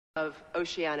of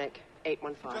Oceanic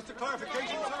 815. Just a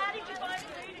clarification,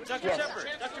 sir.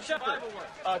 Dr. Shepard,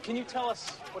 can you tell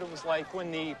us what it was like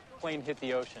when the plane hit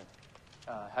the ocean?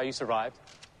 How you survived?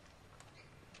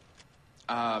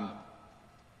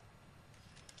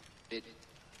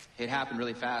 It happened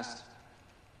really fast.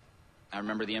 I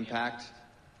remember the impact.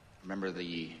 I remember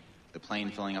the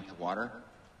plane filling up with water.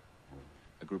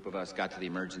 A group of us got to the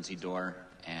emergency door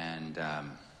and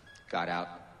got out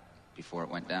before it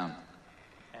went down.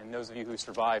 And those of you who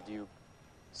survived, you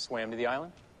swam to the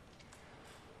island?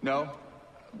 No.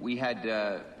 We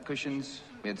had cushions.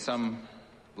 We had some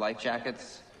life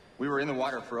jackets. We were in the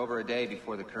water for over a day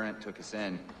before the current took us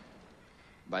in.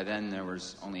 By then, there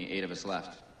was only 8 of us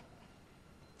left.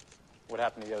 What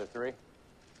happened to the other 3?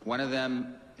 One of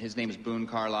them, his name is Boone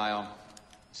Carlisle,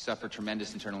 suffered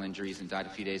tremendous internal injuries and died a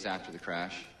few days after the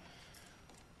crash.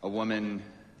 A woman,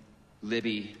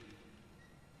 Libby,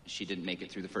 she didn't make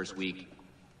it through the first week.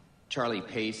 Charlie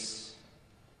Pace,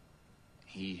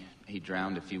 he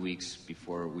drowned a few weeks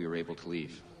before we were able to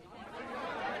leave.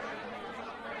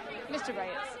 Mr.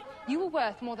 Reyes, you were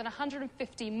worth more than $150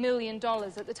 million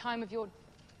at the time of your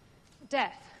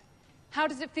death. How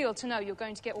does it feel to know you're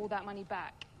going to get all that money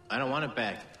back? I don't want it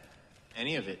back.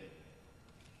 Any of it.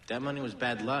 That money was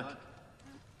bad luck.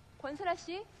 권설아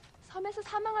씨, 섬에서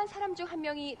사망한 사람 중 한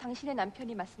명이 당신의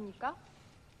남편이 맞습니까?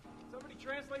 Somebody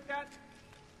translate that?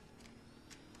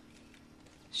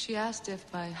 She asked if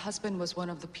my husband was one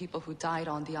of the people who died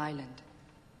on the island.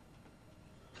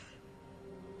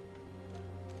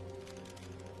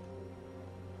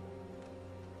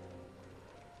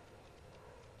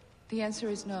 The answer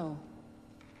is no.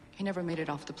 He never made it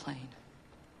off the plane.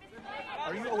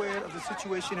 Are you aware of the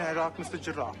situation in Iraq, Mr.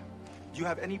 Jarrah? Do you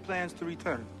have any plans to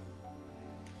return?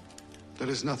 There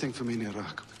is nothing for me in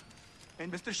Iraq.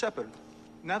 And Mr. Shepard,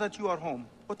 now that you are home,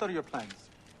 what are your plans?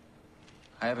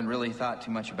 I haven't really thought too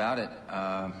much about it.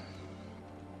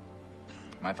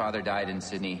 My father died in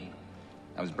Sydney.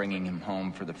 I was bringing him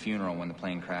home for the funeral when the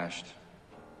plane crashed.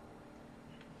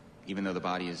 Even though the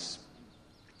body is...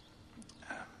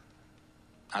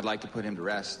 I'd like to put him to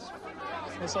rest.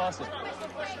 Miss Austin,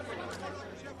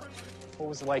 what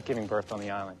was it like giving birth on the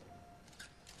island?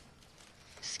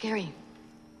 Scary.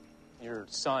 Your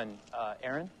son,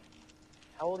 Aaron,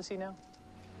 how old is he now?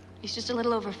 He's just a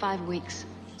little over 5 weeks.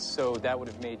 So that would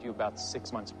have made you about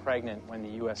 6 months pregnant when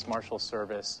the U.S. Marshal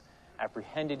Service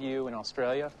apprehended you in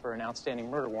Australia for an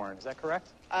outstanding murder warrant. Is that correct?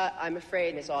 I'm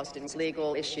afraid Miss Austin's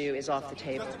legal issue is off the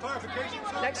table. Just a clarification,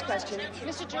 sir. Next question.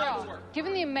 Mr. Jarrah,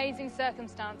 given the amazing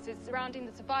circumstances surrounding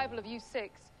the survival of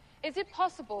U-6, is it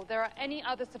possible there are any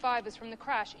other survivors from the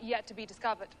crash yet to be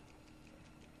discovered?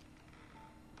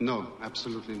 No,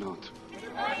 absolutely not.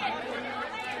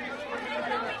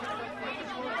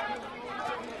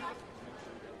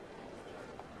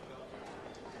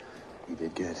 You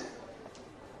did good.